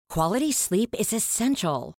Quality sleep is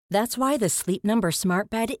essential. That's why the Sleep Number Smart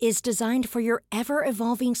Bed is designed for your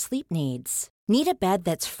ever-evolving sleep needs. Need a bed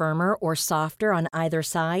that's firmer or softer on either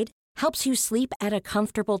side? Helps you sleep at a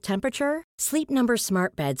comfortable temperature? Sleep Number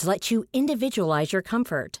Smart Beds let you individualize your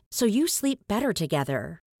comfort, so you sleep better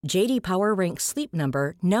together. J.D. Power ranks Sleep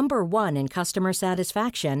Number number 1 in customer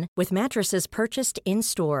satisfaction with mattresses purchased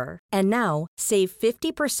in-store. And now, save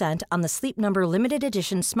 50% on the Sleep Number Limited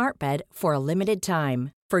Edition Smart Bed for a limited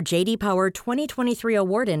time. For J.D. Power 2023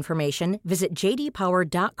 award information, visit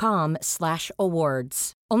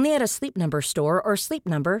jdpower.com/awards. Only at a Sleep Number store or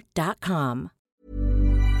sleepnumber.com.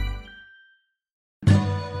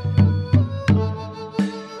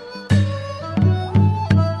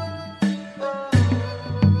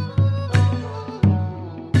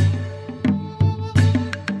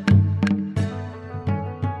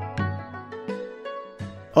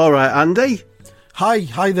 All right, Andy.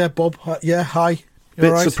 Hi there, Bob. Yeah, hi.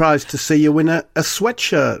 Bit surprised to see you in a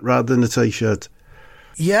sweatshirt rather than a t-shirt.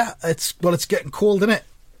 Yeah, it's getting cold, isn't it?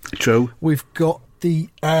 True. We've got the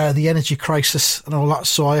energy crisis and all that,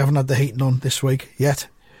 so I haven't had the heating on this week yet.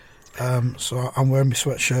 So I'm wearing my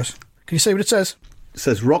sweatshirt. Can you see what it says? It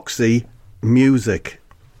says Roxy Music.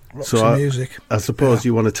 Music. I suppose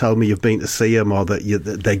you want to tell me you've been to see him, or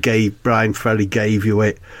that Brian Ferry gave you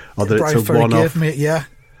it, or that Brian it's a Ferry one-off. Gave me it, yeah.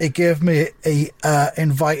 He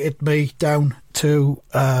invited me down to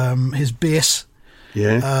his base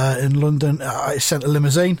in London. I sent a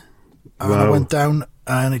limousine and I went down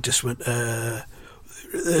and he just went,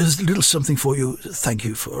 there's a little something for you. Thank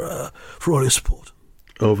you for all your support.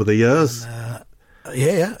 Over the years? And,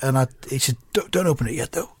 and he said, don't open it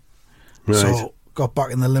yet though. Right. So got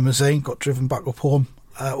back in the limousine, got driven back up home,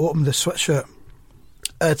 opened the sweatshirt.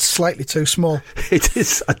 It's slightly too small. It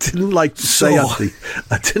is. I didn't like to say, Andy.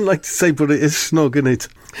 I didn't like to say, but it is snug, isn't it?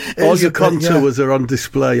 All your contours are on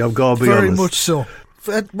display, I've got to be honest. Very much so.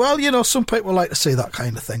 Well, some people like to see that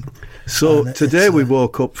kind of thing. So today we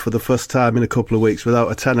woke up for the first time in a couple of weeks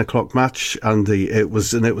without a 10 o'clock match, Andy. It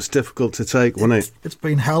was difficult to take, wasn't it? It's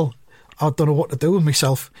been hell. I don't know what to do with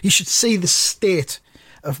myself. You should see the state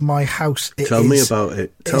of my house. Tell me about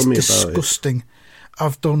it. It's disgusting.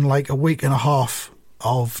 I've done like a week and a half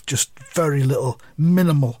of just very little,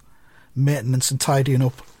 minimal maintenance and tidying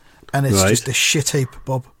up, and it's just a shit heap,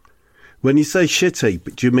 Bob. When you say shit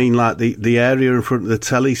heap, do you mean like the area in front of the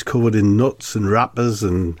telly's covered in nuts and wrappers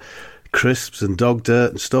and crisps and dog dirt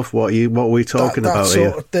and stuff? What are we talking about here?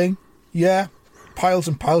 That sort of thing, yeah. Piles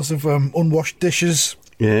and piles of unwashed dishes,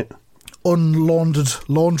 unlaundered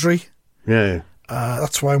laundry. Yeah.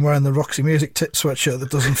 That's why I'm wearing the Roxy Music tit sweatshirt that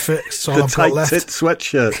doesn't fit. It's all I've got left. The tight tit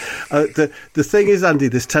sweatshirt. The thing is, Andy,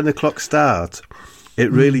 this 10 o'clock start,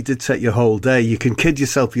 it really did take your whole day. You can kid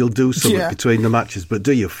yourself you'll do something between the matches, but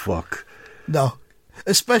do you fuck? No.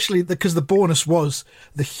 Especially because the bonus was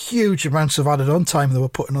the huge amounts of added on time they were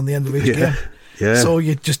putting on the end of each game. Yeah. So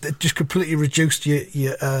it just completely reduced your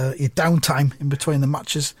downtime in between the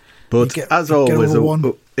matches. But as always,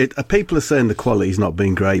 people are saying the quality's not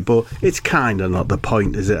been great, but it's kind of not the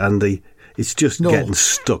point, is it, Andy? It's just getting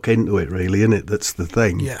stuck into it, really, isn't it? That's the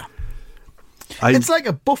thing. Yeah. It's like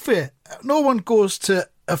a buffet. No one goes to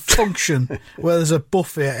a function where there's a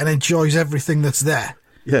buffet and enjoys everything that's there.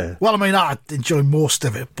 Yeah. Well, I mean, I enjoy most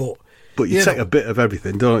of it, but you take a bit of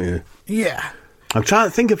everything, don't you? Yeah. I'm trying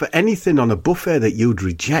to think of anything on a buffet that you'd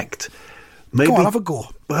reject. Maybe, go on, have a go.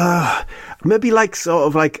 Maybe like sort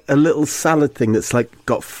of like a little salad thing that's like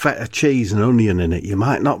got feta cheese and onion in it. You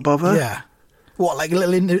might not bother. Yeah. What, like a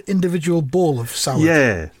little individual bowl of salad?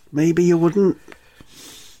 Yeah. Maybe you wouldn't.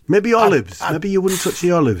 Maybe olives. Maybe you wouldn't touch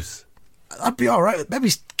the olives. That'd be all right.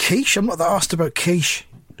 Maybe quiche. I'm not that asked about quiche.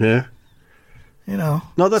 Yeah. No,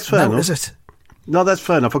 that's fair enough. Is it? No, that's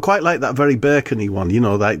fair enough. I quite like that very bacony one,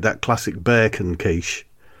 like that classic bacon quiche.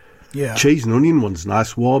 Yeah. Cheese and onion one's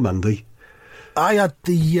nice, warm, Andy. I had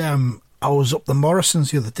I was up the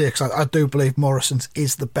Morrison's the other day, because I do believe Morrison's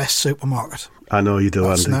is the best supermarket. I know you do,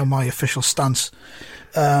 That's Andy. That's now my official stance.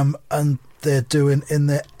 And they're doing, in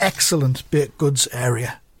the excellent baked goods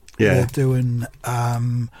area, they're doing a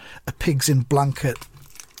pigs in blanket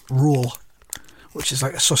roll, which is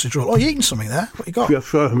like a sausage roll. Oh, you're eating something there? What you got? Yes,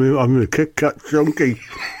 sir. I'm a Kit Kat junkie.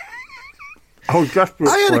 I was desperate.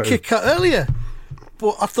 I had a Kit Kat earlier,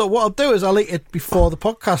 but I thought what I'll do is I'll eat it before the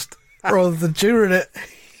podcast rather than during it.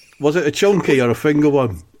 Was it a chunky or a finger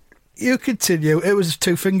one? You continue. It was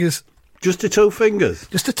 2 fingers. Just the 2 fingers?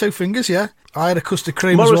 Just the 2 fingers, yeah. I had a custard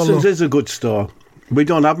cream Morrison's as well. is a good store. We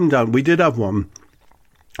don't have them down. We did have one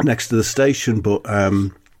next to the station, but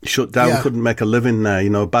shut down. Yeah. Couldn't make a living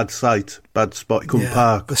there. Bad site, bad spot. You couldn't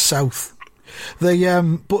park. The south. But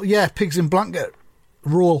yeah, pigs in blanket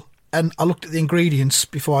roll, and I looked at the ingredients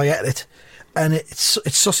before I ate it, and it's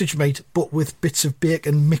sausage meat, but with bits of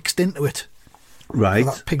bacon mixed into it. Right.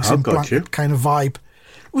 That pigs in blanket kind of vibe.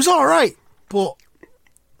 It was all right, but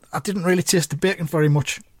I didn't really taste the bacon very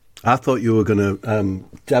much. I thought you were going to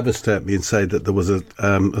devastate me and say that there was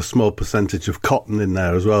a small percentage of cotton in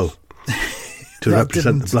there as well to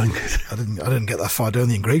represent the blanket. I didn't get that far down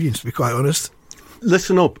the ingredients, to be quite honest.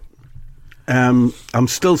 Listen up. I'm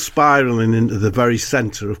still spiralling into the very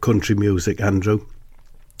centre of country music, Andrew.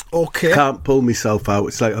 Okay. Can't pull myself out.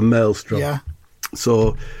 It's like a maelstrom. Yeah.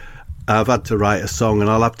 So I've had to write a song and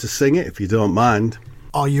I'll have to sing it if you don't mind.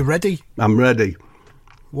 Are you ready? I'm ready.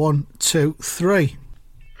 1, 2, 3.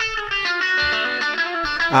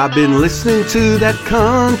 I've been listening to that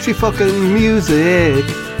country fucking music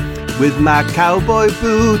with my cowboy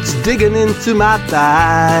boots digging into my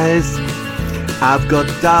thighs. I've got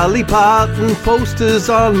Dolly Parton posters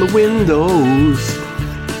on my windows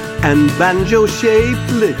and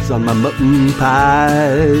banjo-shaped lids on my mutton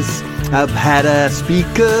pies. I've had a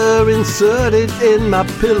speaker inserted in my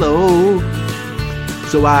pillow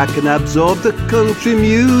so I can absorb the country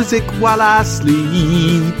music while I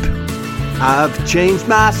sleep. I've changed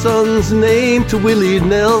my son's name to Willie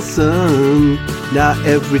Nelson. Now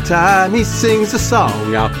every time he sings a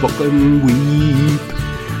song I fucking weep.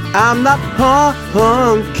 I'm not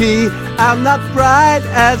hunky, I'm not bright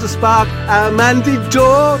as a spark. I'm Andy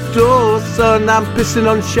Dawson, I'm pissing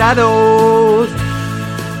on shadows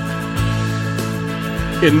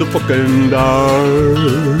in the fucking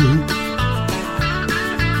dark.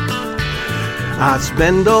 I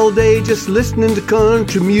spend all day just listening to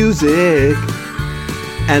country music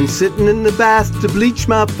and sitting in the bath to bleach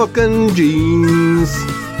my fucking jeans.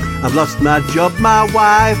 I've lost my job, my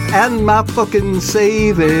wife, and my fucking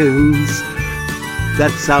savings.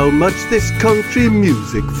 That's how much this country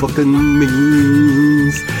music fucking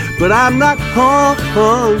means. But I'm not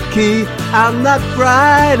hunky, I'm not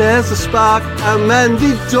bright as a spark. I'm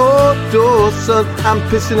Andy Dawson, I'm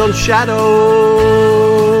pissing on shadows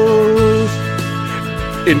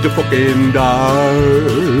in the fucking dark.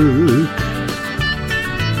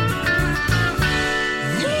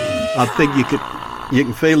 I think you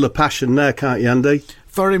can feel the passion there, can't you, Andy?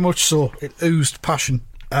 Very much so. It oozed passion.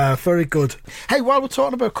 Very good. Hey, while we're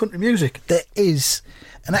talking about country music, there is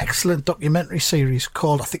an excellent documentary series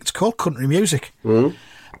called, I think it's called Country Music. And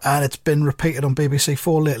it's been repeated on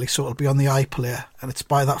BBC4 lately, so it'll be on the iPlayer. And it's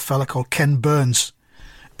by that fella called Ken Burns,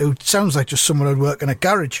 who sounds like just someone who'd work in a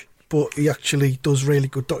garage, but he actually does really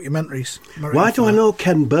good documentaries. Why do I know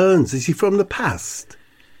Ken Burns? Is he from the past?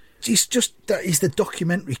 He's the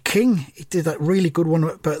documentary king. He did that really good one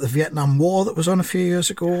about the Vietnam War that was on a few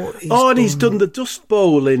years ago. He's done the Dust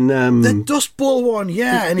Bowl in... The Dust Bowl one,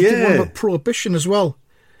 yeah. And he did one about Prohibition as well.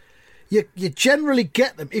 You generally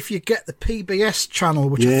get them if you get the PBS channel,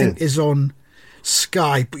 which I think is on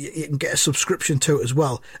Sky, but you can get a subscription to it as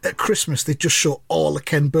well. At Christmas, they just show all of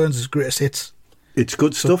Ken Burns' greatest hits. It's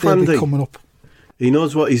good stuff, Andy. Coming up. He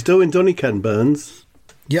knows what he's doing, doesn't he, Ken Burns?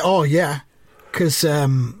 Yeah, because...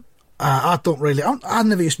 I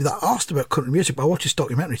never used to be that arsed about country music, but I watch this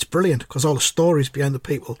documentary. It's brilliant because all the stories behind the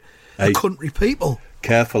people, the country people.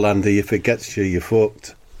 Careful, Andy. If it gets you, you're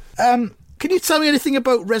fucked. Can you tell me anything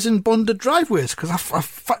about resin bonded driveways? Because I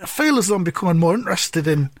feel as though I'm becoming more interested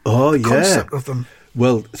in the concept of them.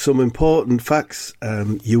 Well, some important facts.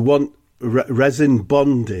 You want resin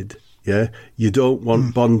bonded, yeah? You don't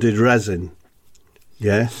want bonded resin.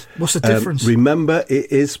 Yeah. What's the difference? Remember,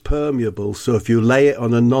 it is permeable, so if you lay it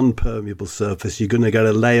on a non-permeable surface, you're going to get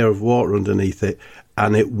a layer of water underneath it,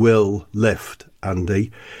 and it will lift,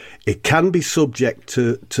 Andy. It can be subject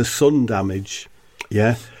to sun damage,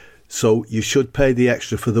 yeah? So you should pay the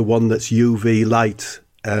extra for the one that's UV light,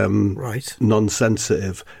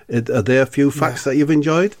 non-sensitive. Are there a few facts that you've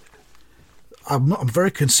enjoyed? I'm very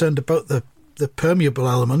concerned about the permeable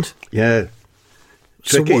element. Yeah.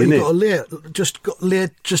 Tricky, so what, you've got to lay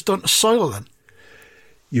it just onto soil then?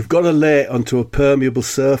 You've got to lay it onto a permeable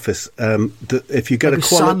surface. If you get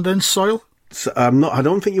sand and soil? I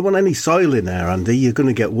don't think you want any soil in there, Andy. You're going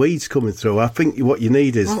to get weeds coming through. I think what you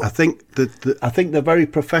need is, I think they're very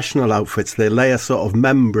professional outfits. They lay a sort of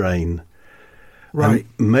membrane, right?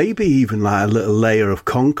 Maybe even like a little layer of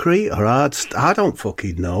concrete or I don't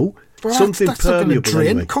fucking know. Well, something that's permeable. Not drain.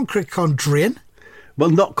 Anyway. Concrete can't drain. Well,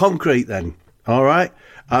 not concrete then. All right.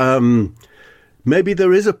 Maybe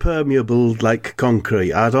there is a permeable like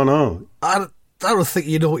concrete. I don't know. I don't think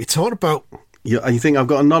you know what you're talking about. You think I've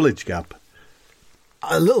got a knowledge gap?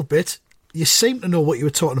 A little bit. You seem to know what you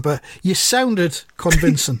were talking about. You sounded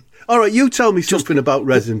convincing. All right, you tell me something about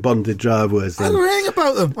resin bonded driveways then. I don't know anything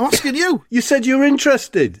about them. I'm asking you. You said you were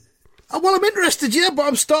interested. Well, I'm interested, yeah, but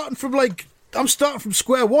I'm starting from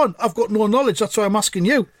square one. I've got no knowledge. That's why I'm asking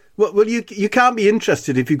you. Well, you can't be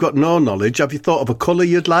interested if you've got no knowledge. Have you thought of a colour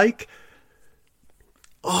you'd like?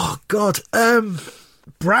 Oh, God.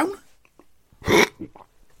 Brown?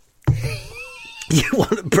 You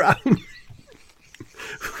want a brown?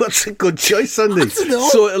 What's a good choice, Andy? I don't know.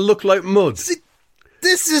 So it'll look like mud.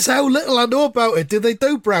 This is how little I know about it. Do they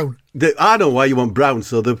do brown? I know why you want brown,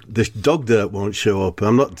 so the dog dirt won't show up.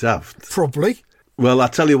 I'm not daft. Probably. Well, I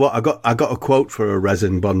tell you what, I got a quote for a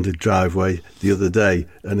resin bonded driveway the other day,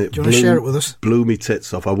 and Do you want to share it with us? Blew me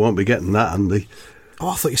tits off. I won't be getting that, Andy. Oh,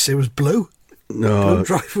 I thought you said it was blue. No, Blue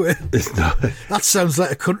Driveway. It's not. That sounds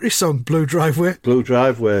like a country song. Blue Driveway. Blue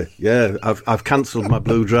Driveway. Yeah, I've cancelled my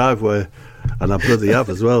Blue Driveway, and I bloody have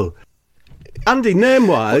as well. Andy, name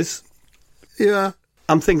wise, Yeah.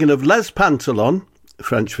 I'm thinking of Les Pantalon,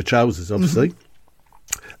 French for trousers, obviously.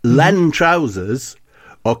 Len Trousers,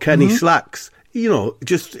 or Kenny Slacks. You know,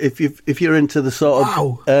 just if you're into the sort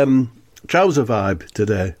of trouser vibe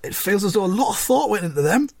today. It feels as though a lot of thought went into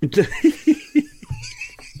them.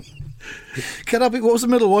 Can I be? What was the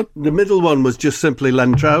middle one? The middle one was just simply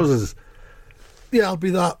Len Trousers. Yeah, I'll be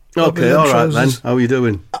that. Okay, all right, Len. How are you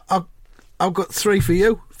doing? I've got 3 for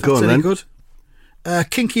you. If Go that's on, any then. good.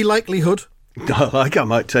 Kinky Likelihood. I think I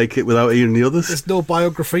might take it without hearing the others. There's no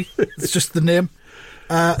biography. It's just the name.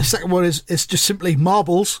 Second one is it's just simply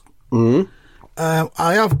Marbles. I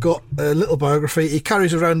have got a little biography. He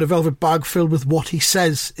carries around a velvet bag filled with what he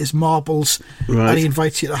says is marbles, right. and he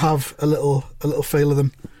invites you to have a little feel of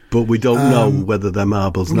them. But we don't know whether they're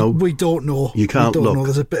marbles. No, we don't know. You can't we don't look. know.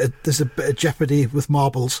 There's a bit of jeopardy with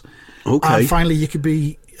marbles. Okay. And finally, you could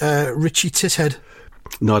be Richie Tithead.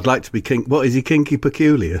 No, I'd like to be What is he? Kinky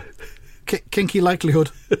Peculiar. Kinky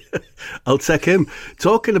Likelihood. I'll take him.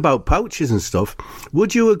 Talking about pouches and stuff,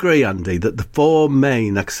 would you agree, Andy, that the 4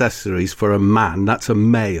 main accessories for a man, that's a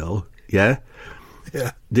male, yeah?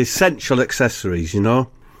 Yeah. The essential accessories, you know,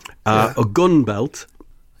 are a gun belt,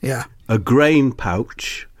 Yeah. a grain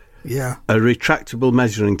pouch, Yeah. a retractable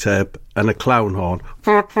measuring tape, and a clown horn.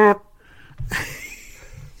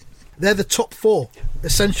 They're the top 4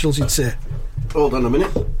 essentials, you'd say. Hold on a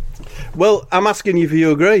minute. Well, I'm asking you if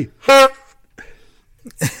you agree.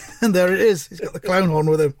 And there it is. He's got the clown horn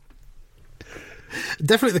with him.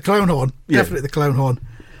 Definitely the clown horn. Yeah. Definitely the clown horn.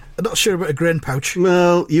 I'm not sure about a grain pouch.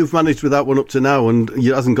 Well, you've managed with that one up to now, and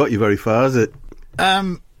it hasn't got you very far, has it?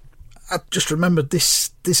 I just remembered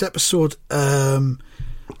this episode.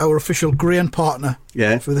 Our official grain partner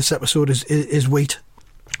for this episode is wheat.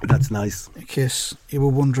 That's nice. In case you were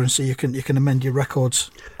wondering, so you can amend your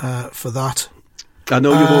records for that. I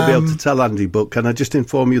know you won't be able to tell, Andy, but can I just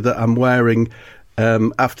inform you that I'm wearing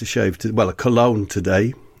aftershave, a cologne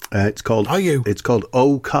today. It's called. Are you? It's called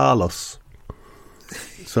O Carlos.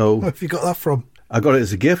 So Where have you got that from? I got it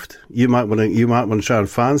as a gift. You might want to try and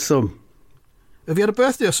find some. Have you had a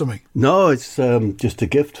birthday or something? No, it's just a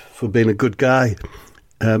gift for being a good guy.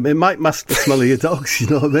 It might mask the smell of your dogs. You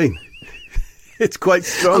know what I mean? It's quite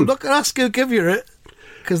strong. I'm not going to ask who to give you it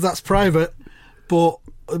because that's private. But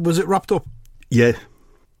was it wrapped up? Yeah.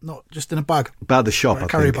 Not just in a bag? By the shop, or a I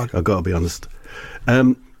carry think. bag. I've got to be honest.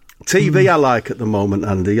 TV I like at the moment,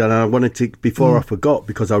 Andy, and I wanted to, before I forgot,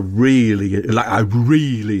 because I really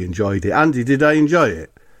enjoyed it. Andy, did I enjoy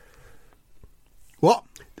it? What?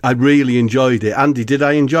 I really enjoyed it. Andy, did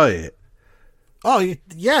I enjoy it? Oh,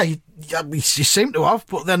 yeah, you seem to have,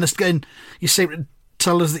 but then again, you seem to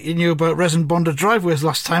tell us that you knew about resin bonded driveways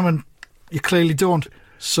last time, and you clearly don't.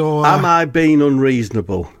 So, am I being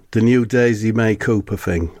unreasonable? The new Daisy May Cooper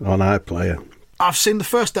thing on iPlayer. I've seen the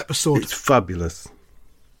first episode. It's fabulous.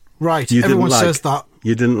 Right, You everyone didn't like says that.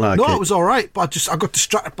 You didn't like it? No, it was all right, but I got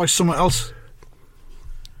distracted by something else.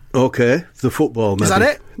 Okay, the football, maybe. Is that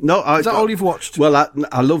it? No, Is that all you've watched? Well,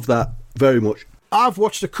 I love that very much. I've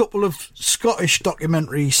watched a couple of Scottish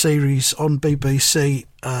documentary series on BBC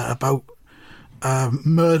about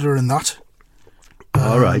murder and that.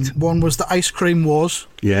 All right. One was the Ice Cream Wars.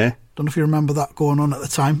 Yeah. Don't know if you remember that going on at the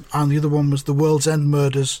time. And the other one was the World's End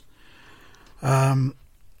Murders.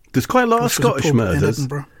 There's quite a lot of Scottish in murders.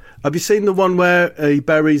 Edinburgh. Have you seen the one where he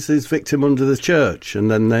buries his victim under the church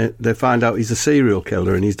and then they find out he's a serial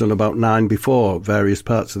killer and he's done about 9 before various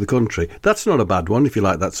parts of the country? That's not a bad one if you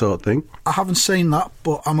like that sort of thing. I haven't seen that,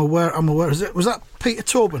 but I'm aware. Was that Peter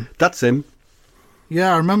Tobin? That's him.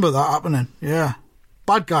 Yeah, I remember that happening. Yeah.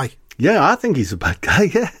 Bad guy. Yeah, I think he's a bad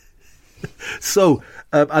guy, yeah. So,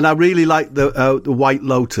 and I really like the White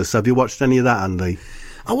Lotus. Have you watched any of that, Andy?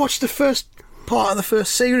 I watched the first part of the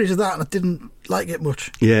first series of that and I didn't like it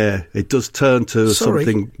much. Yeah, it does turn to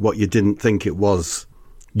something what you didn't think it was.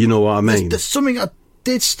 You know what I mean? There's something I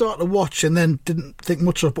did start to watch and then didn't think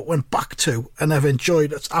much of, but went back to and I've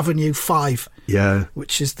enjoyed. It's Avenue 5. Yeah.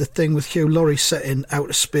 Which is the thing with Hugh Laurie set in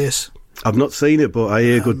outer space. I've not seen it, but I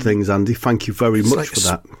hear good things, Andy. Thank you very much for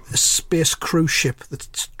that. A space cruise ship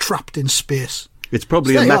that's trapped in space. It's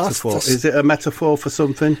probably a metaphor. Is it a metaphor for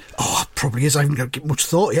something? Oh, it probably is. I haven't given much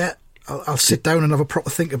thought yet. I'll sit down and have a proper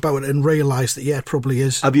think about it and realise that, yeah, it probably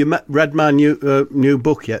is. Have you read my new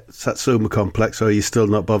book yet, Satsuma Complex, or are you still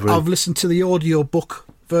not bothering? I've listened to the audio book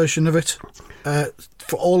version of it,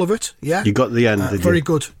 for all of it, yeah. You got the end, did you? Very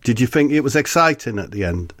good. Did you think it was exciting at the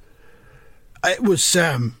end? It was,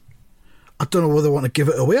 I don't know whether I want to give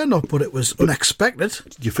it away or not, but it was unexpected.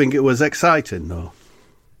 Do you think it was exciting, though?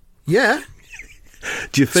 Yeah.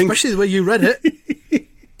 Do you think... Especially the way you read it.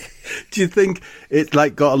 Do you think it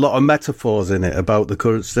got a lot of metaphors in it about the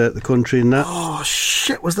current state of the country and that? Oh,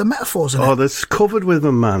 shit, was there metaphors in it? Oh, there's covered with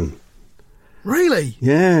them, man. Really?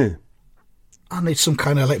 Yeah. I need some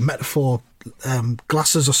kind of, metaphor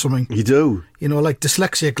glasses or something. You do? You know, like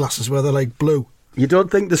dyslexia glasses where they're, blue. You don't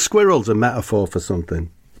think the squirrel's a metaphor for something?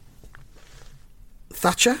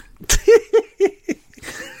 Thatcher?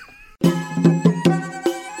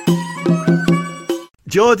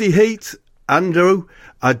 Geordie Heat, Andrew,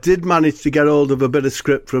 I did manage to get hold of a bit of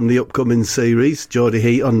script from the upcoming series, Geordie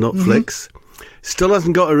Heat on Netflix. Mm-hmm. Still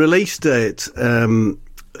hasn't got a release date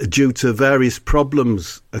due to various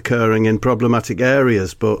problems occurring in problematic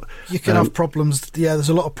areas. But you can have problems. Yeah, there's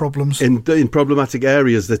a lot of problems. In problematic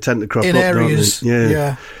areas, they tend to crop up. In areas,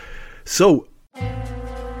 yeah. So,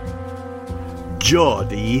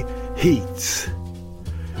 Geordie Heat.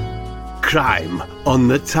 Crime on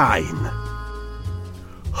the Tyne.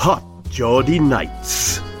 Hot Geordie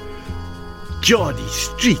nights. Geordie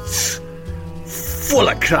streets. Full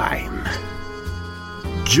of crime.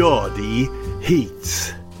 Geordie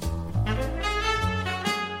Heat.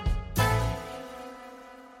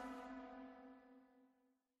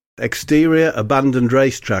 Exterior abandoned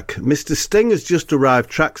racetrack. Mr. Sting has just arrived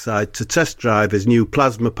trackside to test drive his new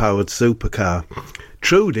plasma-powered supercar.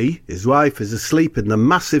 Trudy, his wife, is asleep in the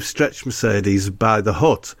massive stretch Mercedes by the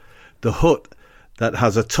hut that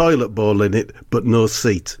has a toilet bowl in it but no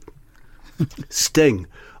seat. Sting.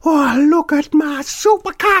 Oh, look at my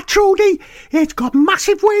supercar, Trudy. It's got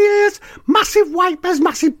massive wheels, massive wipers,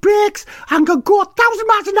 massive brakes, and can go 1,000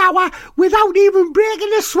 miles an hour without even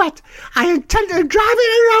breaking a sweat. I intend to drive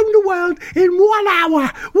it around the world in 1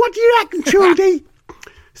 hour. What do you reckon, Trudy?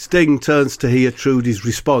 Sting turns to hear Trudy's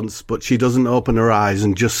response, but she doesn't open her eyes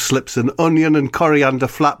and just slips an onion and coriander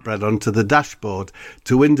flatbread onto the dashboard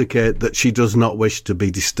to indicate that she does not wish to be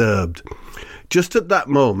disturbed. Just at that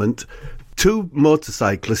moment, two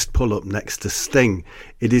motorcyclists pull up next to Sting.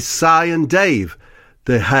 It is Si and Dave,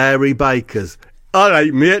 the hairy bikers. "All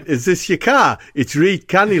right, mate, is this your car? It's reet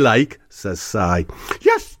canny-like," says Si.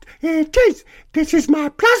 "Yes, it is. This is my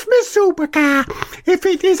plasma supercar, if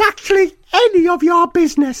it is actually any of your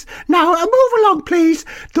business. Now, move along, please.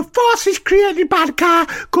 The forces created by the car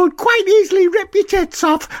could quite easily rip your tits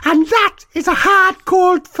off, and that is a hard,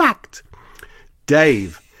 cold fact."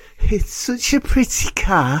 Dave. "It's such a pretty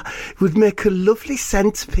car. It would make a lovely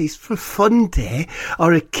centrepiece for a fun day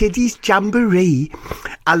or a kiddies' jamboree.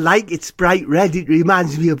 I like its bright red. It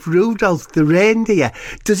reminds me of Rudolph the reindeer.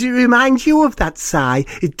 Does it remind you of that, Si?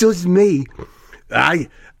 It does me." "Aye,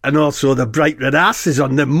 and also the bright red asses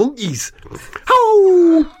on the monkeys."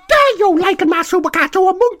 "Oh, dare you liken my supercar to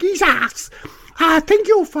a monkey's ass? I think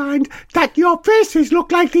you'll find that your faces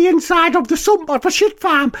look like the inside of the sump of a shit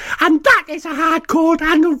farm, and that is a hard, cold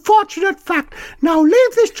and unfortunate fact. Now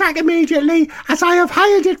leave this track immediately, as I have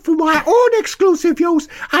hired it for my own exclusive use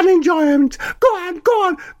and enjoyment. Go on,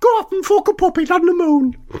 go off and fuck a puppet on the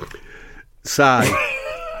moon." Sigh.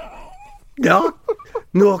 No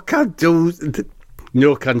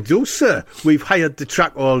can do, sir. We've hired the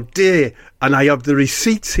track all day, and I have the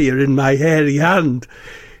receipts here in my hairy hand.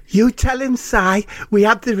 You tell him, Si, we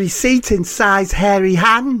have the receipt in Si's hairy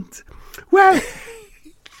hand. Well,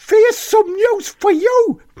 here's some news for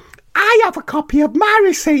you. I have a copy of my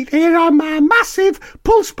receipt here on my massive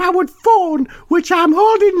pulse-powered phone, which I'm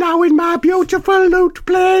holding now in my beautiful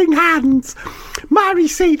lute-playing hands. My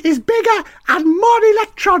receipt is bigger and more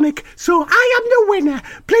electronic, so I am the winner.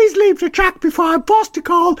 Please leave the track before I'm forced to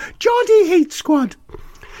call Geordie Heat Squad.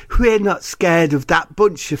 We're not scared of that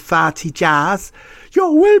bunch of farty jars.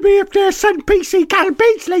 You will be if they send PC Carol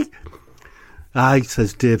Beasley. Aye,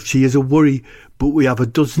 says Dave, she is a worry, but we have a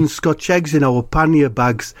dozen Scotch eggs in our pannier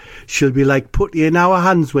bags. She'll be like putty in our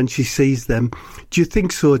hands when she sees them. Do you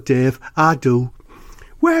think so, Dave? I do.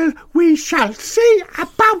 Well, we shall see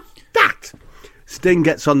about that. Sting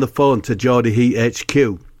gets on the phone to Geordie Heat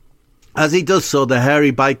HQ. As he does so, the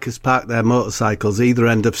hairy bikers park their motorcycles either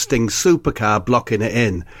end of Sting's supercar, blocking it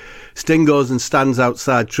in. Sting goes and stands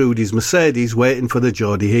outside Trudy's Mercedes, waiting for the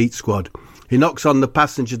Geordie Heat squad. He knocks on the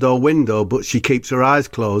passenger door window, but she keeps her eyes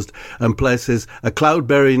closed and places a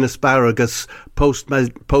cloudberry and asparagus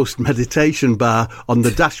post-meditation bar on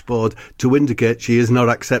the dashboard to indicate she is not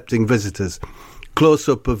accepting visitors.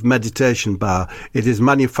 Close-up of meditation bar. It is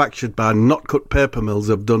manufactured by Not Cut Paper Mills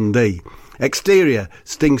of Dundee. Exterior,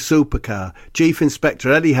 Sting supercar. Chief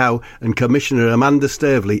Inspector Eddie Howe and Commissioner Amanda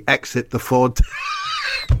Staveley exit the Ford...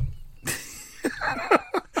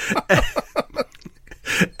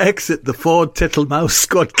 exit the Ford Tittlemaus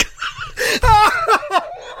squad car.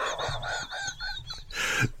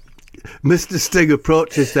 Mr. Sting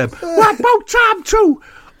approaches them. What about time too?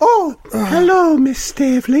 Oh, hello, Miss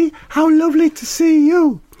Staveley. How lovely to see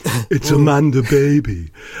you. It's Amanda,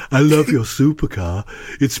 baby. I love your supercar.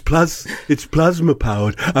 It's plasma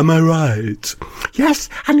powered. Am I right? Yes,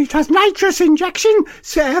 and it has nitrous injection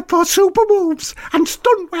for super moves and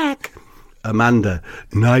stunt work. Amanda,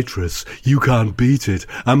 nitrous. You can't beat it.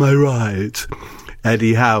 Am I right?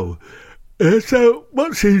 Eddie Howe. So,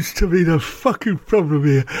 what seems to be the fucking problem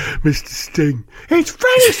here, Mr. Sting? It's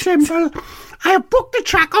very simple. I have booked the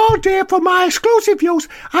track all day for my exclusive use,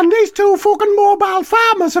 and these two fucking mobile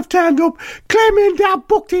farmers have turned up, claiming they have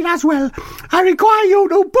booked it as well. I require you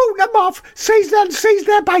to boot them off, seize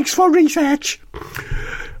their bikes for research.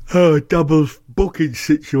 Oh, a double booking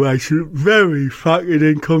situation. Very fucking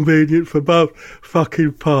inconvenient for both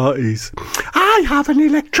fucking parties. I have an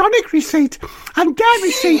electronic receipt, and their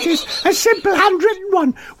receipt is a simple handwritten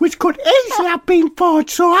one, which could easily have been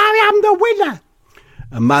forged, so I am the winner.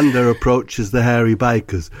 Amanda approaches the hairy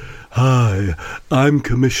bikers. Hi, I'm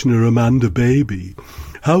Commissioner Amanda Baby.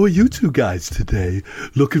 How are you two guys today?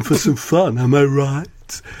 Looking for some fun, am I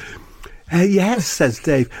right? Yes, says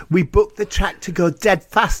Dave. We booked the track to go dead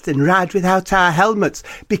fast and ride without our helmets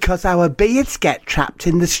because our beards get trapped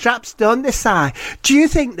in the straps, don't they, Si? Do you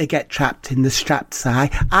think they get trapped in the straps, Si?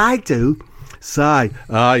 I do. Si,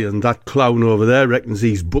 aye, and that clown over there reckons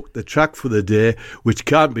he's booked the track for the day, which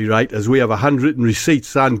can't be right as we have a handwritten receipt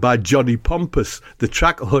signed by Johnny Pompous, the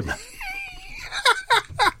track owner.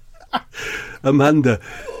 Amanda,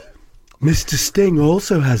 Mr. Sting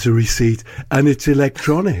also has a receipt, and it's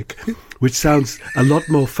electronic, which sounds a lot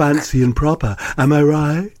more fancy and proper. Am I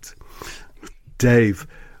right? Dave,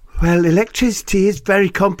 well, electricity is very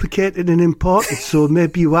complicated and important, so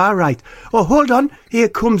maybe you are right. Oh, hold on. Here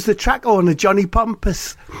comes the track owner, Johnny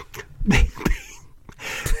Pompous.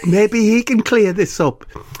 Maybe he can clear this up.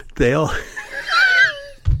 They all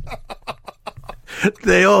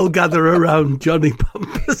gather around Johnny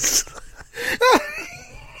Pompous.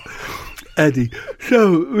 Eddie,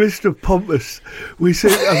 so, Mr. Pompous, we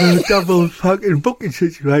seem to have a double fucking booking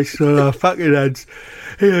situation on our fucking heads.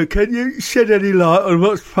 Here, can you shed any light on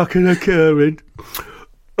what's fucking occurring?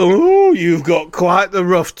 Oh, you've got quite the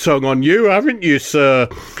rough tongue on you, haven't you, sir?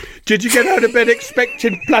 Did you get out of bed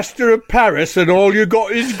expecting plaster of Paris and all you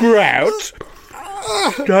got is grout?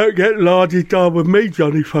 Don't get lardy-dard with me,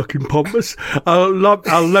 Johnny fucking Pompous. I'll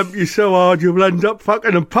lump you so hard you'll end up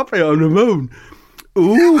fucking a puppet on the moon.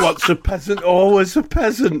 Ooh, what's a peasant? Always a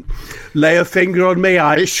peasant. Lay a finger on me,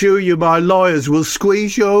 I assure you my lawyers will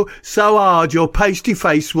squeeze you so hard your pasty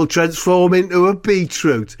face will transform into a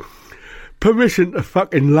beetroot. Permission to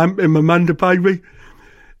fucking lamp him, Amanda, baby?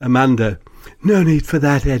 Amanda, no need for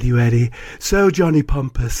that, Eddie. So, Johnny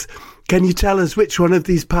Pompous, can you tell us which one of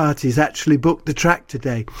these parties actually booked the track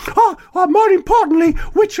today? Oh, more importantly,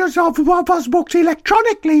 which of us booked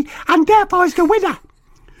electronically and therefore is the winner?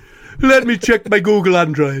 Let me check my Google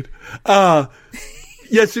Android.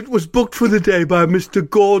 Yes, it was booked for the day by Mr.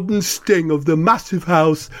 Gordon Sting of the massive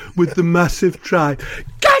house with the massive try.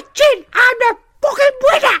 Get in! I'm the fucking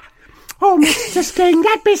winner! Oh, Mr. Sting,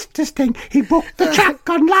 that Mr. Sting, he booked the track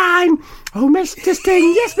online. Oh, Mr.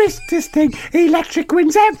 Sting, yes, Mr. Sting, electric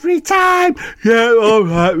wins every time. Yeah, all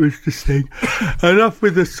right, Mr. Sting. Enough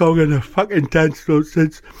with the song and the fucking dance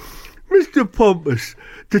nonsense. Mr. Pompous,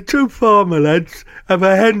 the two farmer lads have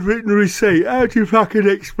a handwritten receipt. How do you fucking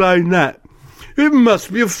explain that? It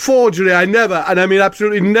must be a forgery. I never, and I mean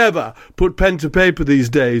absolutely never, put pen to paper these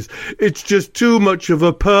days. It's just too much of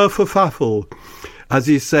a kerfuffle. As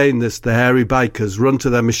he's saying this, the hairy bikers run to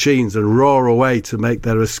their machines and roar away to make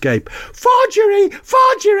their escape. Forgery!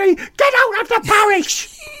 Forgery! Get out of the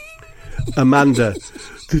parish! Amanda,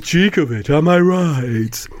 the cheek of it, am I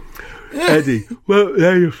right? Eddie, well,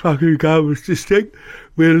 there you fucking go, Mr. Sting.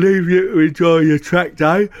 We'll leave you to enjoy your track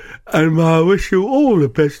day, and I wish you all the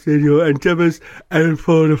best in your endeavours and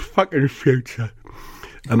for the fucking future.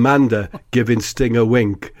 Amanda giving Sting a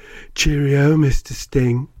wink. Cheerio, Mr.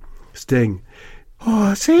 Sting. Sting.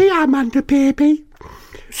 Oh, see, Amanda, baby.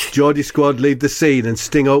 Geordie Squad leave the scene and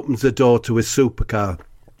Sting opens the door to his supercar.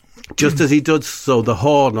 Just as he does so, the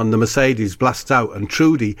horn on the Mercedes blasts out and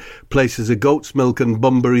Trudy places a goat's milk and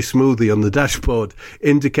Bunbury smoothie on the dashboard,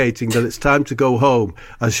 indicating that it's time to go home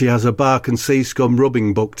as she has a bark and sea scum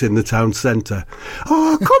rubbing booked in the town centre.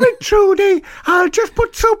 Oh, come in, Trudy. I'll just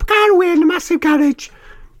put supercar away in the massive garage.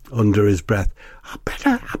 Under his breath. I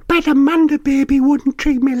bet Amanda, baby, wouldn't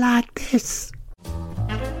treat me like this.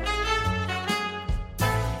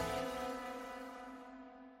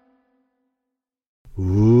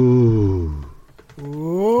 Ooh.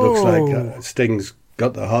 Looks like Sting's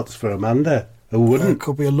got the hots for Amanda. Who wouldn't?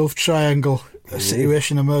 Could be a love triangle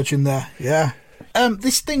situation emerging there. Yeah.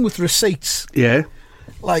 This thing with receipts. Yeah.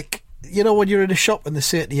 Like, you know, when you're in a shop and they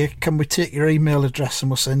say to you, can we take your email address and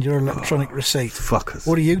we'll send you an electronic receipt? Fuckers.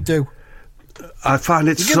 What do? I find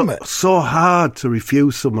it so hard to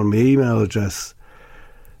refuse someone my email address.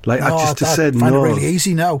 Like, no, I said no. I find it really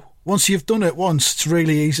easy now. Once you've done it once, it's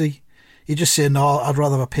really easy. You just say, no, I'd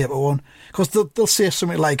rather have a paper one. Because they'll say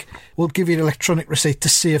something like, we'll give you an electronic receipt to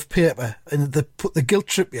save paper. And they put the guilt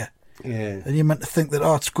trip you. Yeah. And you're meant to think that,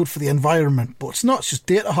 it's good for the environment. But it's not, it's just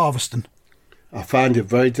data harvesting. I find it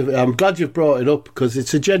very difficult. I'm glad you've brought it up because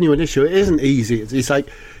it's a genuine issue. It isn't easy. It's like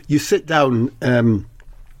you sit down,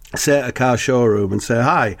 say at a car showroom and say,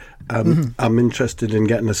 hi, I'm interested in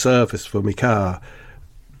getting a service for my car.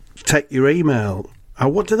 Take your email.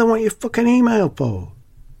 What do they want your fucking email for?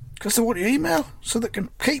 Because they want your email so they can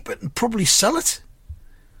keep it and probably sell it.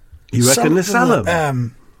 You reckon they sell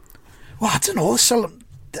them? Well, I don't know. They sell them.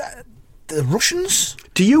 The Russians?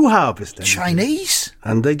 Do you harvest anything? Chinese?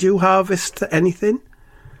 And they do harvest anything?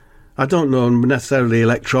 I don't know necessarily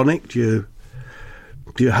electronic. Do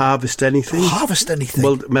you harvest anything? Harvest anything?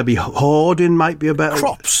 Well, maybe hoarding might be a better...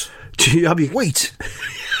 Crops? Do you have your... Wheat?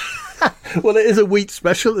 Well, it is a wheat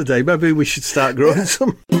special today. Maybe we should start growing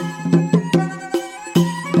some.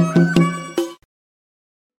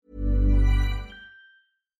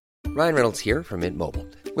 Ryan Reynolds here from Mint Mobile.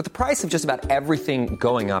 With the price of just about everything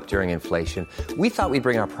going up during inflation, we thought we'd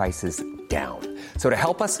bring our prices down. So to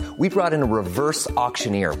help us, we brought in a reverse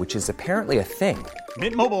auctioneer, which is apparently a thing.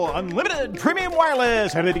 Mint Mobile Unlimited Premium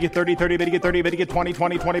Wireless. How to get 30, 30, bit to get 30, bit to get 20,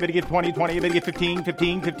 20, 20, bit to get 20, 20, bit to get 15,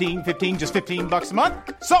 15, 15, 15, just $15 a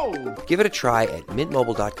month? Sold! Give it a try at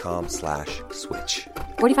mintmobile.com/switch.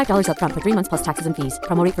 $45 up front for 3 months plus taxes and fees.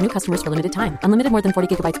 Promo rate for new customers for limited time. Unlimited more than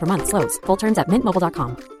 40 gigabytes per month. Slows full terms at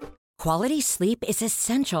mintmobile.com. Quality sleep is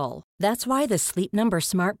essential. That's why the Sleep Number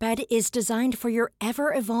Smart Bed is designed for your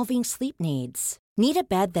ever-evolving sleep needs. Need a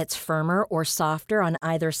bed that's firmer or softer on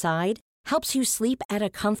either side? Helps you sleep at a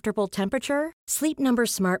comfortable temperature? Sleep Number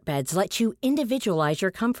Smart Beds let you individualize your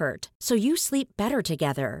comfort, so you sleep better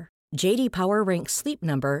together. J.D. Power ranks Sleep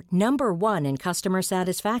Number number 1 in customer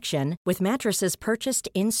satisfaction with mattresses purchased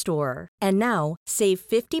in-store. And now, save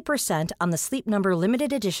 50% on the Sleep Number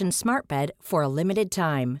Limited Edition Smart Bed for a limited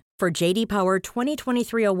time. For J.D. Power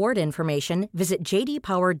 2023 award information, visit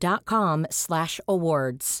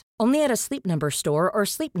jdpower.com/awards. Only at a Sleep Number store or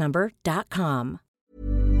sleepnumber.com.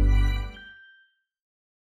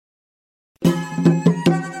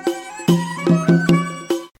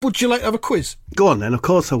 Would you like to have a quiz? Go on then, of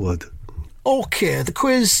course I would. Okay, the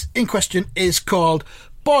quiz in question is called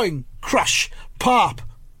Boing, Crash, Pop.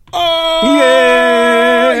 Oh,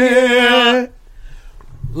 yeah!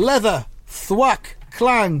 Leather, thwack,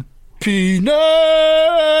 clang,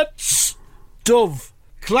 peanuts, dove,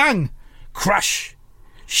 clang, crash,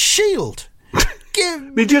 shield. Give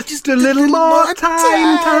me just a little more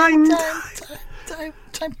time,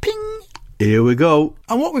 ping. Here we go.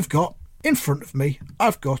 And what we've got in front of me,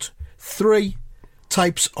 I've got 3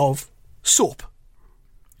 types of soap.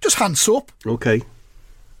 Just hand soap. Okay.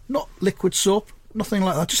 Not liquid soap, nothing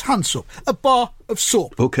like that, just hand soap. A bar of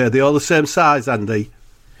soap. Okay, they're all the same size, Andy?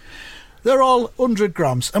 They're all 100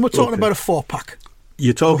 grams, and we're talking about a 4-pack.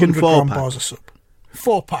 You're talking 4-pack bars bars of soap.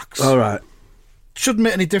 4 packs. All right. Shouldn't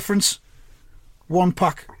make any difference. 1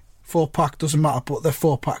 pack, 4-pack, doesn't matter, but they're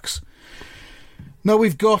 4 packs. Now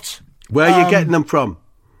we've got... Where are you getting them from?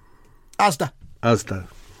 Asda. Okay.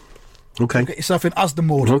 Get yourself in Asda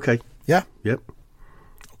mode. Okay. Yeah? Yep.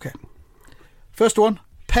 Okay. First one,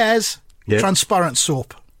 Pears transparent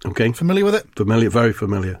soap. Okay. Familiar with it? Familiar, very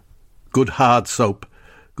familiar. Good hard soap.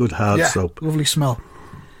 Good hard soap. Lovely smell.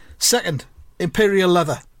 Second Imperial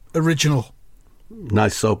leather, original.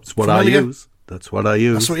 Nice soap. That's what Familiar? I use. That's what I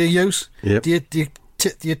use. That's what you use? Yep. Do you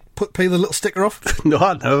peel the little sticker off? No,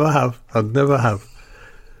 I never have. I never have.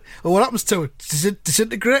 Well, what happens to it? Does it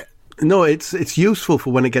disintegrate? No, it's useful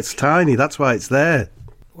for when it gets tiny. That's why it's there.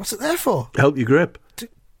 What's it there for? Help you grip.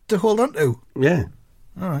 To hold on to? Yeah.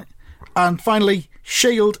 All right. And finally,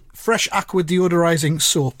 Shield Fresh Aqua Deodorising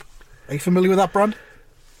Soap. Are you familiar with that brand?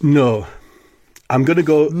 No. I'm going to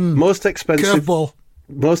go most expensive. Curveball.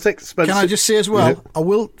 Most expensive. Can I just say as well, Yeah. I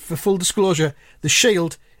will, for full disclosure, the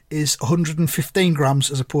Shield is 115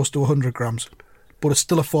 grams as opposed to 100 grams. But it's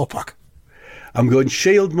still a 4-pack. I'm going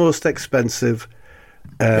Shield most expensive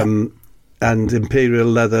and Imperial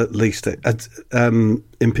Leather least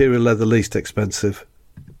Imperial Leather least expensive.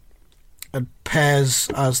 And Pears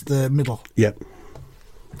as the middle. Yep.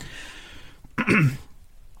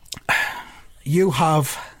 You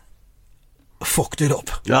have fucked it up.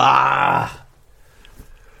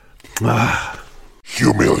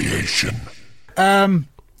 Humiliation.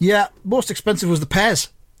 Yeah, most expensive was the Pears,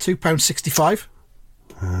 £2.65.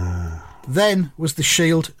 Then was the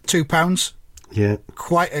Shield, £2. Yeah.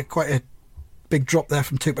 Quite a big drop there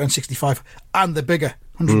from £2.65. And the bigger,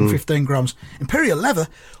 115 grams. Imperial Leather,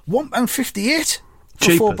 £1.58 for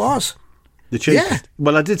Cheapest. 4 bars. The cheapest. Yeah.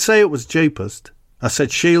 Well, I did say it was cheapest. I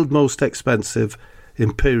said Shield most expensive,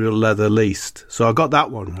 Imperial Leather least. So I got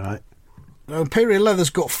that one right. Now, Imperial Leather's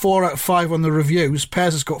got 4 out of 5 on the reviews.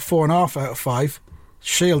 Pears has got 4.5 out of 5.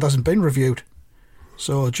 Shield hasn't been reviewed.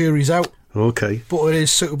 So jury's out. Okay. But it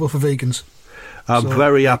is suitable for vegans. I'm So, very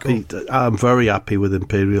there you happy. go. I'm very happy with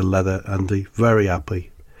Imperial Leather, Andy. Very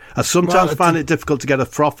happy. I sometimes Well, find it difficult to get a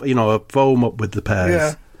foam up with the pears.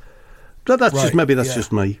 Yeah. But that's Right, just maybe that's yeah.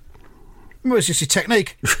 just me. Well, it's just your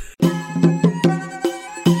technique.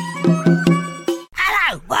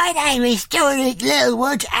 Hello, my name is Dominic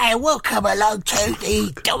Littlewood and welcome along to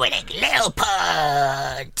the Dominic Little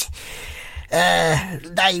Pod.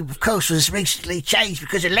 Name, of course, was recently changed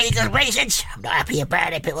because of legal reasons. I'm not happy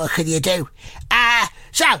about it, but what can you do?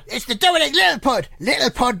 So, it's the Dominic Little Pod. Little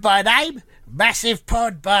Pod by name, massive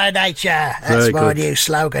pod by nature. That's Very my good. new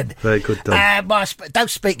slogan. Very good, Dom. Don't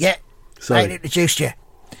speak yet. Sorry. I ain't introduced you.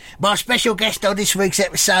 My special guest on this week's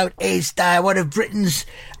episode is one of Britain's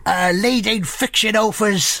leading fiction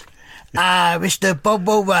authors, Mr. Bob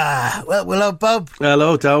Wilmer. Well, hello, Bob.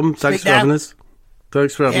 Hello, Dom. Thanks Speak for having now. us.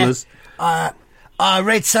 Thanks for having us. I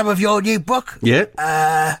read some of your new book.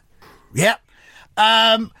 Yeah. Yep.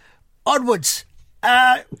 Onwards.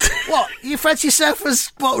 What? You fancy yourself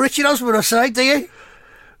as, Richard Osman or something, do you?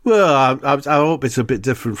 Well, I hope it's a bit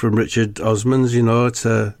different from Richard Osman's. You know, it's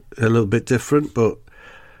a little bit different, but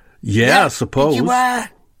yeah, I suppose.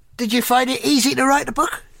 Did you find it easy to write the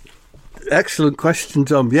book? Excellent question,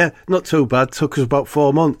 Dom. Yeah, not too bad. Took us about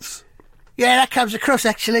 4 months. Yeah, that comes across,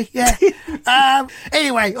 actually, yeah.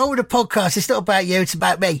 Anyway, over the podcast, it's not about you, it's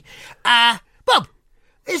about me. Bob,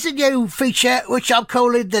 here's a new feature which I'm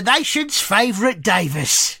calling the nation's favourite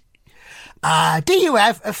Davis. Do you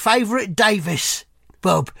have a favourite Davis,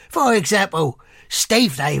 Bob? For example,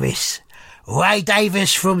 Steve Davis, Ray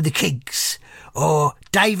Davis from the Kinks, or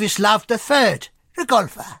Davis Love III, the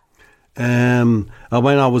golfer.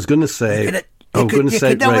 I was going to say... You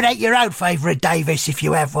can nominate your own favourite Davis if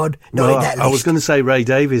you have one. Not in that list. I was going to say Ray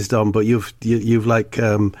Davies, Dom, but you've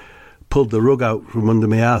pulled the rug out from under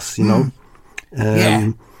my ass, you know.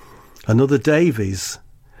 Yeah. Another Davies.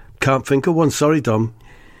 Can't think of one. Sorry, Dom.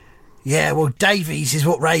 Yeah, well, Davies is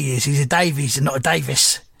what Ray is. He's a Davies and not a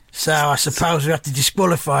Davis. So I suppose we have to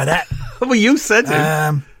disqualify that. Well, you said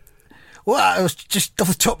it. Well, it was just off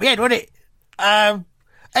the top of my head, wasn't it?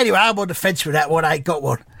 Anyway, I'm on the fence with that one. I ain't got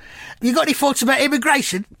one. You got any thoughts about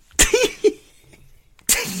immigration?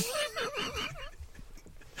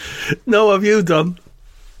 No, have you, Dom?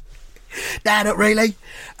 Nah, not really.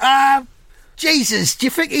 Jesus, do you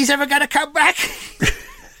think he's ever going to come back?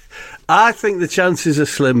 I think the chances are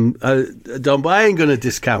slim, Dom, but I ain't going to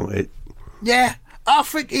discount it. Yeah, I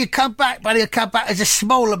think he'll come back, but he'll come back as a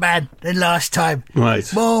smaller man than last time.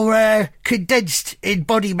 Right. More condensed in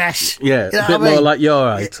body mass. Yeah, You know a bit what I mean? more like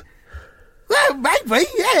your height. Well, maybe,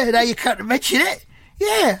 yeah, now you can't mention it.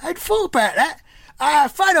 Yeah, I'd thought about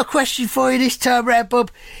that. Final question for you this time round,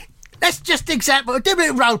 Bob. Let's just example, do a bit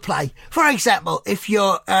of role play. For example, if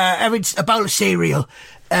you're having a bowl of cereal,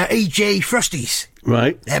 e.g. Frosties.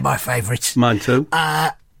 Right. They're my favourites. Mine too.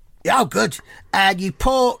 Oh, good. And you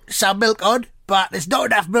pour some milk on, but there's not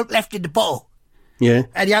enough milk left in the bottle. Yeah.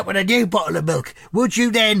 And you open a new bottle of milk. Would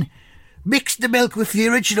you then mix the milk with the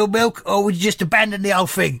original milk, or would you just abandon the whole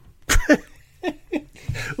thing?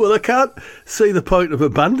 Well, I can't see the point of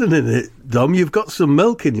abandoning it, Dom. You've got some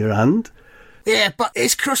milk in your hand. Yeah, but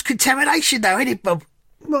it's cross-contamination though, isn't it, Bob?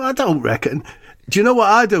 Well, I don't reckon. Do you know what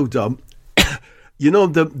I do, Dom? You know,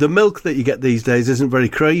 the milk that you get these days isn't very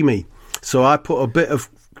creamy. So I put a bit of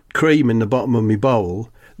cream in the bottom of my bowl,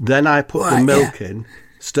 then I put the milk in,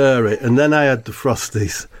 stir it, and then I add the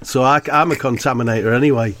Frosties. So I'm a contaminator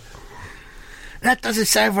anyway. That doesn't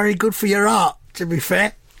sound very good for your heart, to be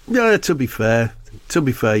fair. Yeah, to be fair,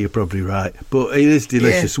 you're probably right. But it is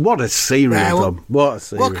delicious. Yeah. What a cereal, Dom. What a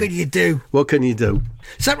cereal. What can you do? What can you do?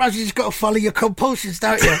 Sometimes you just got to follow your compulsions,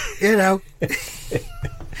 don't you? You know.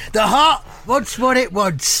 The heart wants what it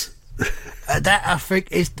wants. And that, I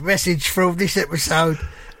think, is the message from this episode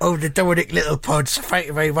of the Dominic Little Pod. So thank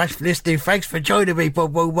you very much for listening. Thanks for joining me,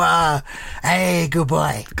 Bob. Hey,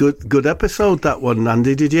 goodbye. Good episode, that one,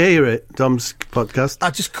 Andy. Did you hear it, Dom's podcast? I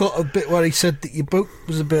just caught a bit where he said that your boot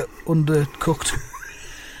was a bit undercooked.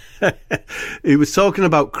 He was talking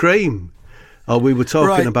about cream. Oh, we were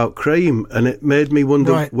talking about cream, and it made me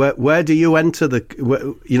wonder where do you enter the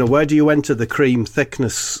cream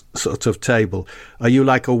thickness sort of table? Are you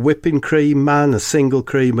like a whipping cream man, a single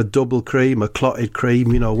cream, a double cream, a clotted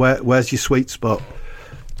cream? You know, where's your sweet spot?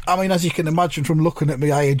 I mean, as you can imagine from looking at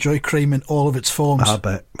me, I enjoy cream in all of its forms. I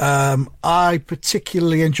bet. I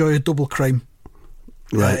particularly enjoy a double cream,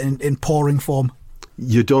 in pouring form.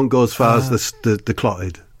 You don't go as far as the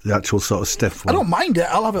clotted, the actual sort of stiff one. I don't mind it.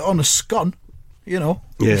 I'll have it on a scone. You know,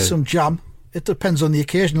 with some jam. It depends on the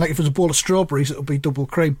occasion. Like if it's a bowl of strawberries, it'll be double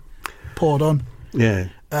cream poured on. Yeah.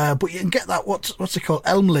 But you can get that, what's it called?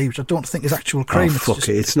 Elm leaves, I don't think is actual cream. Oh, fuck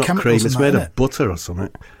it. It's not cream. It's made of butter or something.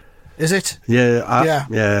 Is it? Yeah.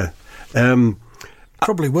 Yeah.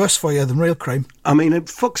 Probably worse for you than real cream. I mean, it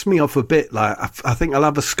fucks me off a bit. Like, I think I'll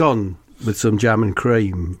have a scone with some jam and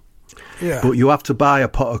cream. Yeah. But you have to buy a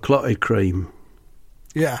pot of clotted cream.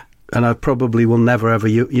 Yeah. And I probably will never ever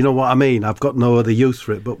use... You know what I mean? I've got no other use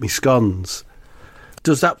for it but me scones.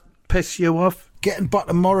 Does that piss you off? Getting back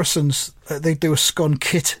to Morrison's, they do a scone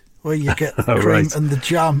kit where you get the cream and the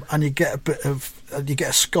jam, and you get you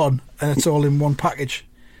get a scone, and it's all in one package,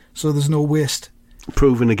 so there's no waste.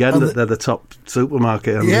 Proving again that they're the top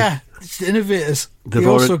supermarket. Yeah, it's the innovators. You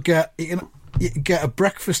can get a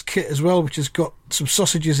breakfast kit as well, which has got some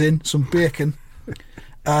sausages in, some bacon,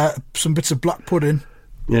 some bits of black pudding.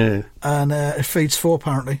 Yeah. And it feeds 4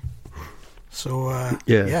 apparently. So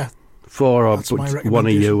yeah. 4 or one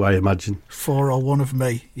of you, I imagine. 4 or 1 of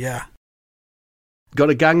me, yeah. Got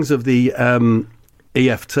a gangs of the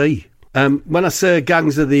EFT. When I say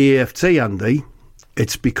gangs of the EFT, Andy,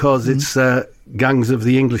 it's because it's gangs of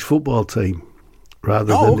the English football team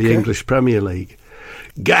rather than the English Premier League.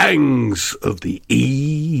 Gangs of the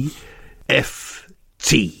EFT.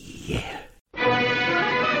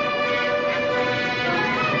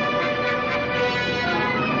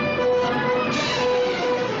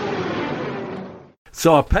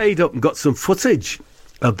 So I paid up and got some footage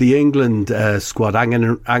of the England squad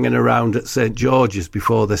hanging around at St George's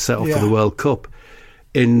before they set off for the World Cup.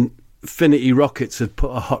 Infinity Rockets had put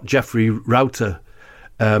a Hot Jeffrey router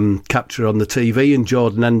capture on the TV in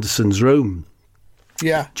Jordan Henderson's room.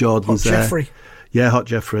 Yeah, Jordan's Hot Jeffrey. Yeah, Hot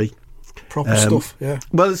Jeffrey. Proper stuff, yeah.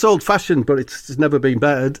 Well, it's old-fashioned, but it's never been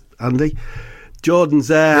bettered, Andy. Jordan's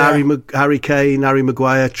there, Harry Kane, Harry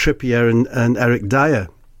Maguire, Trippier and Eric Dyer.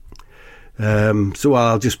 So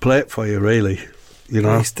I'll just play it for you, really. You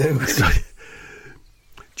know, please do.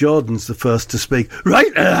 Jordan's the first to speak.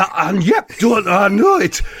 Right, and don't I know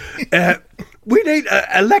it? We need to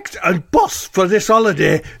elect a boss for this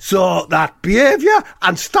holiday so that behaviour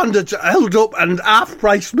and standards are held up, and half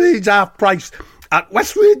price means half price. At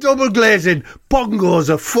Westmead Double Glazing, Pongo's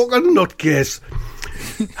a fucking nutcase.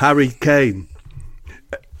 Harry Kane.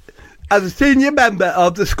 As a senior member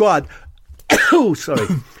of the squad...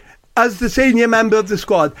 As the senior member of the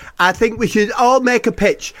squad, I think we should all make a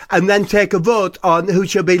pitch and then take a vote on who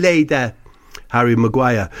shall be leader. Harry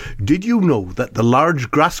Maguire, did you know that the large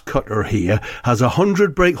grass cutter here has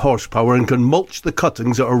 100 brake horsepower and can mulch the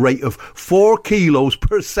cuttings at a rate of 4 kilos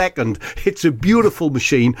per second? It's a beautiful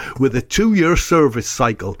machine with a 2-year service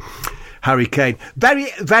cycle. Harry Kane,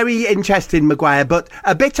 very, very interesting, Maguire, but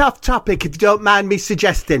a bit off topic if you don't mind me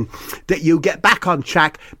suggesting that you get back on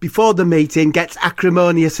track before the meeting gets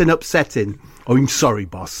acrimonious and upsetting. I'm sorry,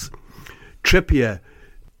 boss. Trippier,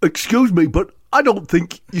 excuse me, but I don't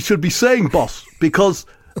think you should be saying boss, because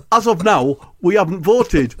as of now, we haven't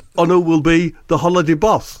voted on who will be the holiday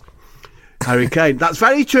boss. Harry Kane, that's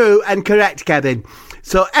very true and correct, Kevin.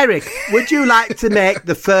 So, Eric, would you like to make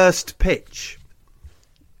the first pitch?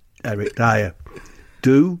 Eric Dyer,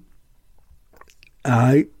 do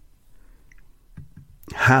I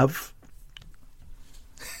have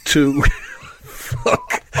to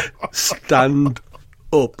stand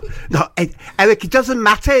up. No, Eric, it doesn't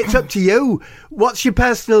matter. It's up to you. What's your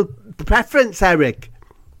personal preference, Eric?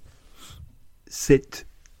 Sit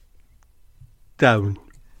down.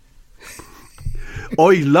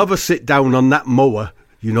 I love a sit down on that mower.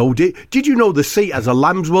 You know, did you know the seat has a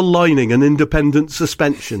lambswool lining and independent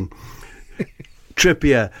suspension?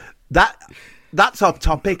 Trippier, that's off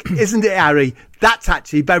topic, isn't it, Harry? That's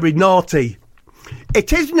actually very naughty.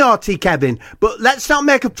 It is naughty, Kevin, but let's not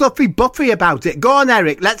make a fluffy buffy about it. Go on,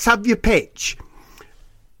 Eric, let's have your pitch.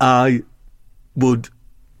 I would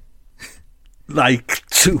like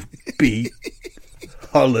to be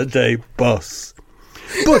holiday boss.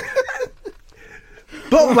 But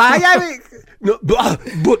why, Eric? No,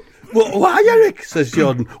 but why, Eric? Says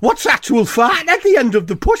Jordan. What's actual fart at the end of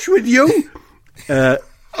the push with you?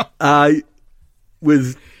 I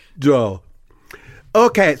withdraw.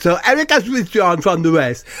 Okay, so Eric has withdrawn from the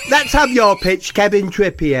race. Let's have your pitch, Kevin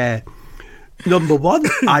Trippier. Number 1,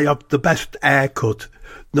 I have the best haircut.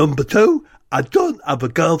 Number 2, I don't have a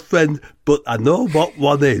girlfriend, but I know what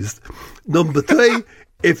one is. Number 3,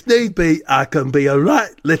 if need be, I can be a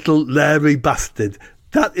right little Larry bastard.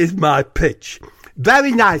 That is my pitch.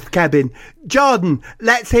 Very nice, Kevin. Jordan,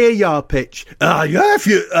 let's hear your pitch. Yeah, if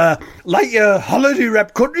you like your holiday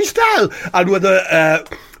rep country style and with a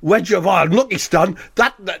wedge of iron lucky stand,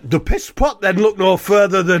 the piss pot then look no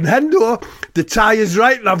further than Hendo. The tie is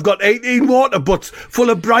right and I've got 18 water butts full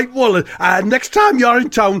of bright wool. Next time you're in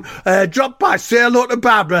town, drop by, say hello to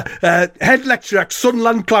Barbara, head lecturer at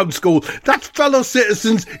Sunland Clown School. That, fellow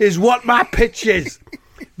citizens, is what my pitch is.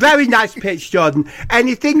 Very nice pitch, Jordan.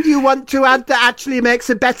 Anything you want to add that actually makes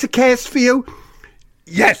a better case for you?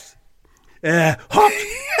 Yes. Hot,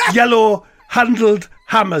 yellow, handled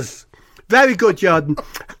hammers. Very good, Jordan.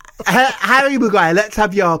 Harry Maguire, let's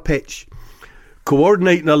have your pitch.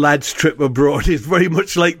 Coordinating a lad's trip abroad is very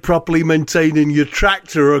much like properly maintaining your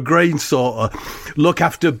tractor or grain sorter. Look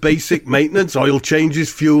after basic maintenance, oil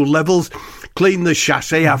changes, fuel levels. Clean the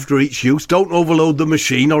chassis after each use. Don't overload the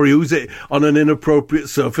machine or use it on an inappropriate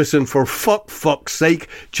surface. And for fuck's sake,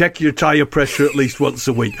 check your tyre pressure at least once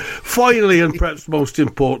a week. Finally, and perhaps most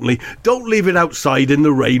importantly, don't leave it outside in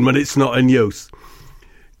the rain when it's not in use.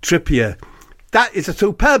 Trippier, that is a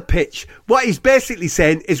superb pitch. What he's basically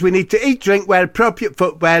saying is we need to eat, drink, wear appropriate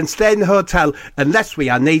footwear and stay in the hotel unless we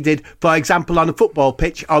are needed, for example, on a football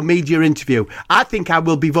pitch or media interview. I think I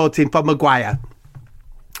will be voting for Maguire.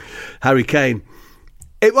 Harry Kane,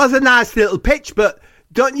 it was a nice little pitch, but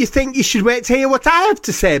don't you think you should wait to hear what I have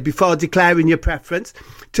to say before declaring your preference?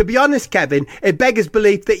 To be honest, Kevin, it beggars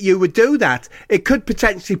belief that you would do that. It could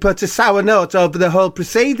potentially put a sour note over the whole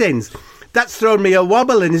proceedings. That's thrown me a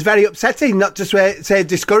wobble and is very upsetting, not to say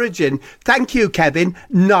discouraging. Thank you, Kevin.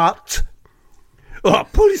 Not. Oh,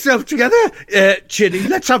 pull yourself together, Chinny.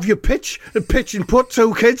 Let's have your pitch. Pitch and put,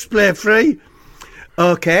 2 kids, play free.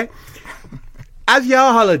 Okay. As your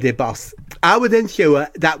holiday boss, I would ensure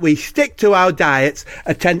that we stick to our diets,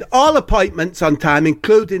 attend all appointments on time,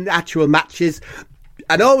 including the actual matches,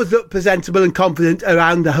 and always look presentable and confident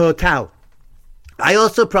around the hotel. I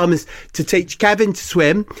also promise to teach Kevin to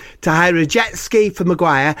swim, to hire a jet ski for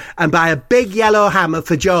Maguire, and buy a big yellow hammer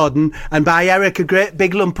for Jordan, and buy Eric a great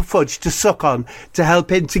big lump of fudge to suck on to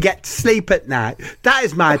help him to get to sleep at night. That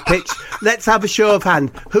is my pitch. Let's have a show of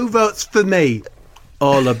hands. Who votes for me?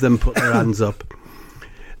 All of them put their hands up.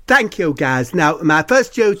 Thank you, guys. Now, my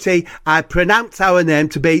first duty, I pronounce our name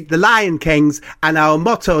to be the Lion Kings and our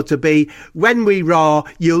motto to be, when we roar,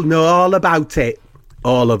 you'll know all about it.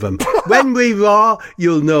 All of them. When we roar,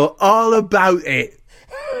 you'll know all about it.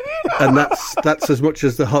 And that's as much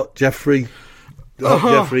as the hot Jeffrey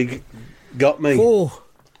Jeffrey got me. Oh,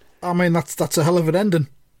 I mean, that's a hell of an ending.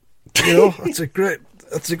 You know, that's a great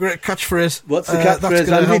catchphrase. What's the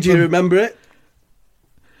catchphrase, Andy? Do you remember it?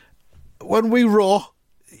 When we roar,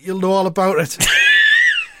 you'll know all about it.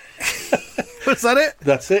 Was that it?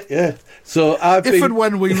 That's it, yeah. So and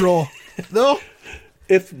when we roar. No?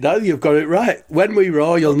 Now you've got it right. When we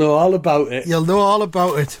roar, you'll know all about it. You'll know all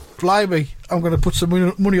about it. Blimey. I'm going to put some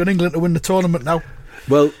money on England to win the tournament now.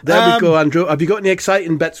 Well, there we go, Andrew. Have you got any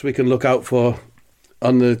exciting bets we can look out for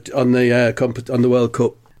on the World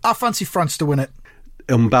Cup? I fancy France to win it.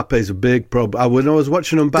 Mbappe's a big problem. When I was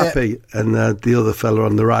watching Mbappe and the other fella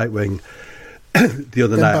on the right wing the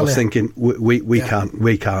other night, I was thinking we can't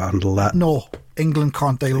handle that. No, England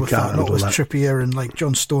can't deal with that. Not with Trippier and like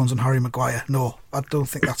John Stones and Harry Maguire. No, I don't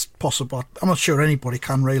think that's possible. I'm not sure anybody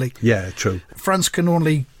can really. Yeah, true. France can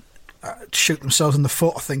only shoot themselves in the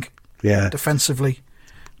foot, I think. Yeah, defensively.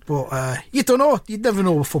 But you don't know. You never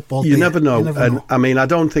know with football. You never know. I mean, I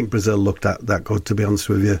don't think Brazil looked that good, to be honest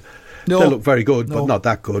with you. No. They look very good, but not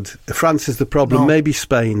that good. France is the problem. No. Maybe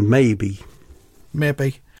Spain. Maybe.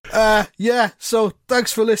 Yeah, so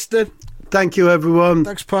thanks for listening. Thank you, everyone.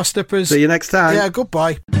 Thanks, Parsnippers. See you next time. Yeah,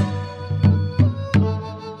 goodbye.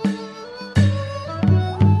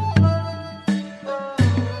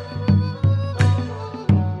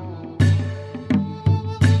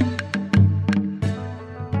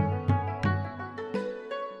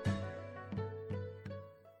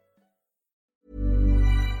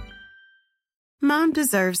 Mom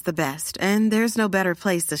deserves the best, and there's no better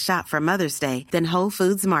place to shop for Mother's Day than Whole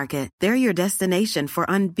Foods Market. They're your destination for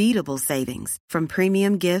unbeatable savings, from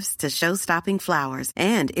premium gifts to show-stopping flowers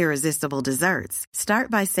and irresistible desserts.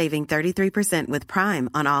 Start by saving 33% with Prime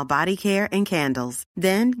on all body care and candles.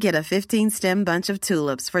 Then get a 15-stem bunch of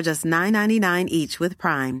tulips for just $9.99 each with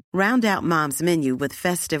Prime. Round out Mom's menu with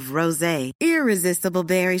festive rosé, irresistible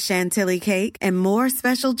berry chantilly cake, and more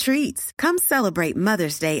special treats. Come celebrate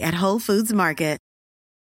Mother's Day at Whole Foods Market.